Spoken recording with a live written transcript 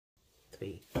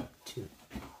3, 2,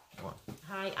 1.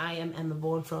 Hi, I am Emma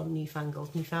Bourne from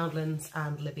NEWFANGLED Newfoundlands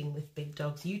and Living with Big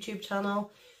Dogs YouTube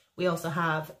channel. We also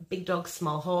have Big Dog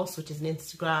Small Horse, which is an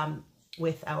Instagram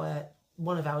with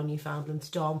one of our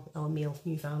Newfoundlands, Dom, our male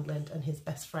Newfoundland, and his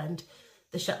best friend,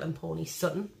 the Shetland pony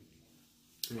Sutton.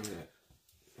 Yeah.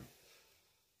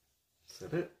 Is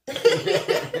that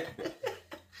it?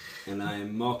 And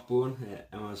I'm Mark Bourne,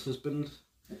 Emma's husband.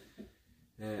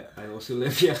 I also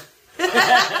live here.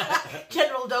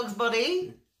 General dog's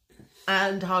buddy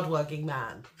and hard-working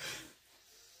man.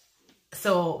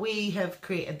 So we have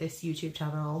created this YouTube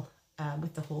channel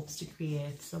with the hopes to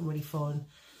create some really fun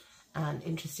and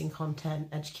interesting content,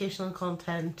 educational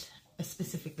content,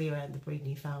 specifically around the breed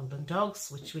Newfoundland dogs,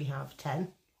 which we have 10.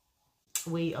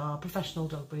 We are professional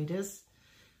dog breeders.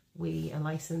 We are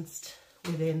licensed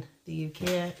within the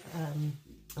UK and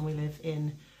we live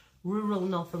in rural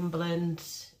Northumberland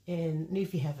in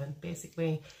Newfoundland.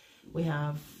 Basically, we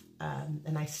have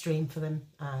a nice stream for them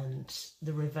and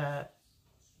the River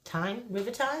Tyne.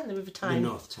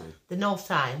 The North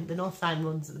Tyne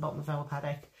runs at the bottom of our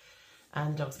paddock,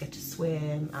 and the dogs get to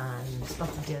swim and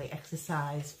lots of daily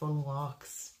exercise, fun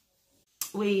walks.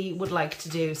 We would like to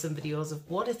do some videos of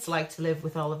what it's like to live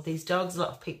with all of these dogs. A lot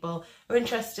of people are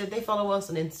interested. They follow us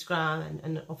on Instagram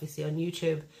and obviously on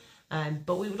YouTube.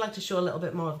 But we would like to show a little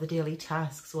bit more of the daily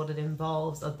tasks, what it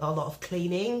involves, a lot of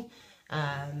cleaning,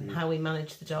 how we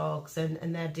manage the dogs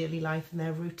and their daily life and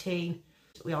their routine.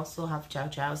 We also have chow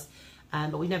chows,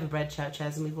 but we never bred chow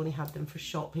chows and we've only had them for a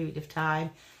short period of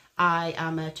time. I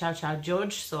am a chow chow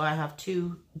judge, so I have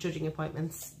 2 judging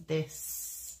appointments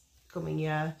this coming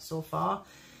year so far.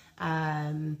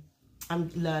 I'm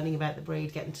learning about the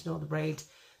breed, getting to know the breed,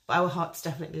 but our hearts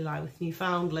definitely lie with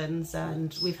Newfoundlands,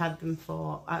 and we've had them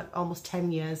for almost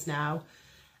 10 years now.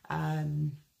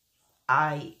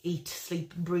 I eat,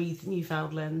 sleep, breathe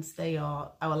Newfoundlands. They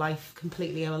are our life,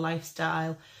 completely our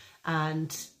lifestyle,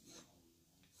 and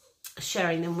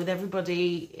sharing them with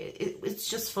everybody, it's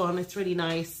just fun. It's really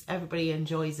nice. Everybody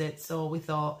enjoys it, so we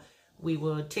thought we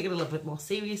would take it a little bit more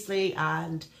seriously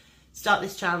and start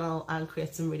this channel and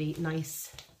create some really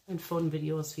nice and fun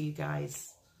videos for you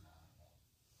guys.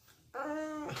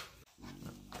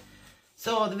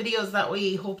 So the videos that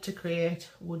we hope to create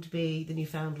would be the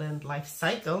Newfoundland life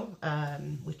cycle,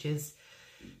 which is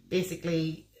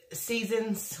basically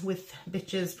seasons with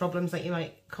bitches, problems that you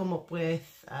might come up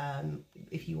with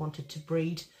if you wanted to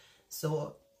breed.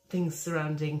 So things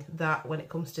surrounding that when it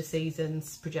comes to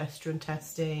seasons, progesterone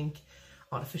testing,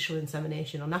 artificial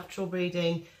insemination or natural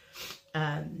breeding.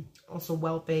 Also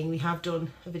whelping. We have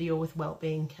done a video with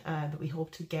whelping, but we hope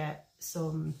to get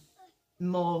some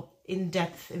more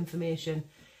in-depth information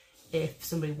if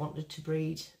somebody wanted to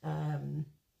breed.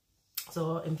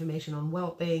 So information on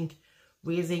whelping,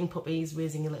 raising puppies,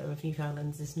 raising a litter of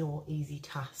Newfoundlands is no easy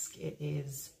task. It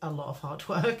is a lot of hard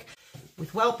work.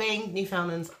 With whelping,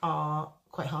 Newfoundlands are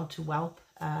quite hard to whelp.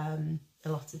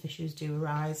 Lots of issues do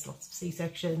arise, lots of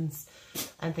C-sections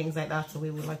and things like that, so we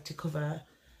would like to cover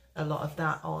a lot of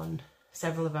that on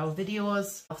several of our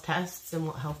videos. Health tests and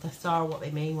what health tests are, what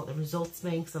they mean, what the results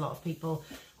mean, because a lot of people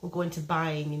will go into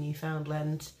buying in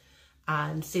Newfoundland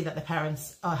and see that the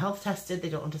parents are health tested. They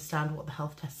don't understand what the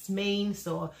health tests mean,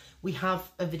 so we have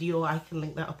a video, I can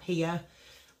link that up here,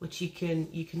 which you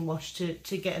can watch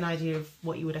to get an idea of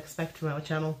what you would expect from our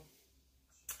channel.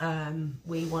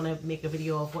 We want to make a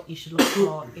video of what you should look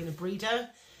for in a breeder,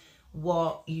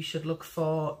 what you should look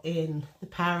for in the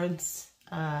parents,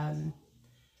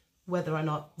 whether or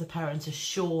not the parents are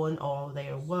shown or they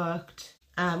are worked.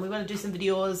 We want to do some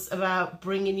videos about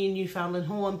bringing your Newfoundland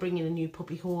home, bringing a new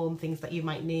puppy home, things that you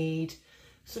might need,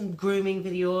 some grooming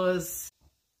videos.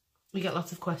 We get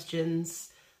lots of questions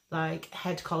like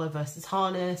head collar versus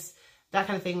harness, that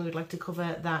kind of thing. We would like to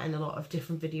cover that in a lot of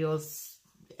different videos.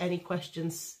 Any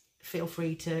questions, feel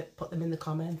free to put them in the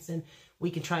comments and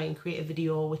we can try and create a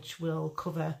video which will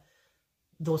cover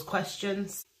those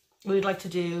questions. We would like to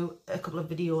do a couple of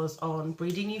videos on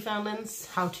breeding Newfoundlands,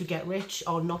 how to get rich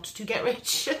or not to get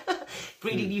rich.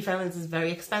 Breeding Newfoundlands is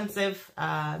very expensive.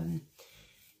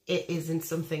 It isn't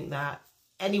something that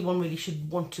anyone really should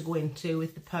want to go into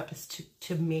with the purpose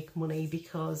to make money,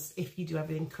 because if you do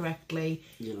everything correctly,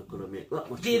 you're not going to make that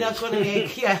much. You're not going to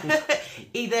make,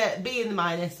 either be in the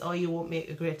minus or you won't make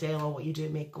a great deal, or what you do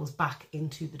make goes back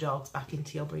into the dogs, back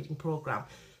into your breeding program.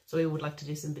 So we would like to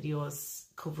do some videos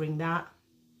covering that.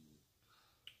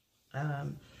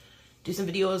 Do some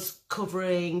videos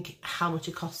covering how much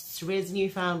it costs to raise a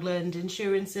Newfoundland,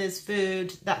 insurances,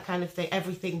 food, that kind of thing,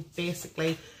 everything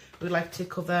basically. We'd like to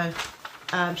cover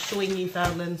showing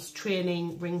Newfoundlands,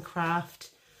 training, ring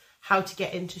craft, how to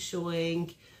get into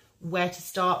showing, where to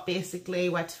start, basically,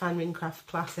 where to find ring craft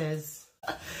classes.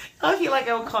 If you like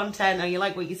our content or you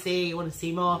like what you see, you want to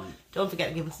see more, don't forget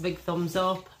to give us a big thumbs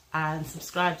up and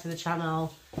subscribe to the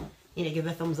channel. You know, give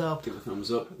it a thumbs up. Give a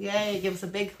thumbs up. Yeah, give us a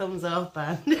big thumbs up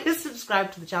and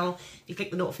subscribe to the channel. If you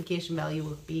click the notification bell, you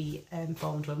will be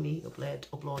informed when we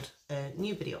upload a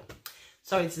new video.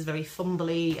 Sorry, this is very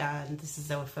fumbly, and this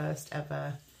is our first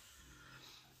ever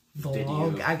vlog,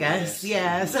 Video, I guess.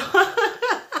 yes. Yeah, so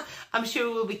I'm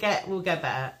sure we'll get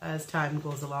better as time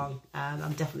goes along.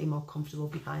 I'm definitely more comfortable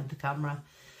behind the camera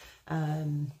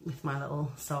with my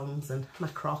little songs and my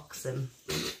crocs and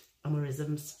my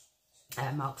rhythms.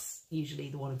 Mark's usually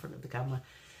the one in front of the camera.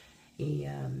 He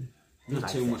not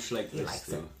too much it. like he this likes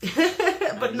though.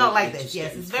 It. But not like this.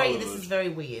 Yes, it's very. This is very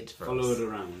weird for us. Followed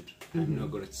around. I'm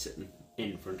not good at sitting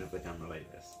in front of the camera like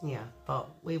this. Yeah, but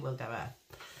we will get there.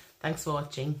 Thanks for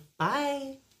watching.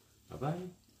 Bye. Bye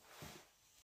bye.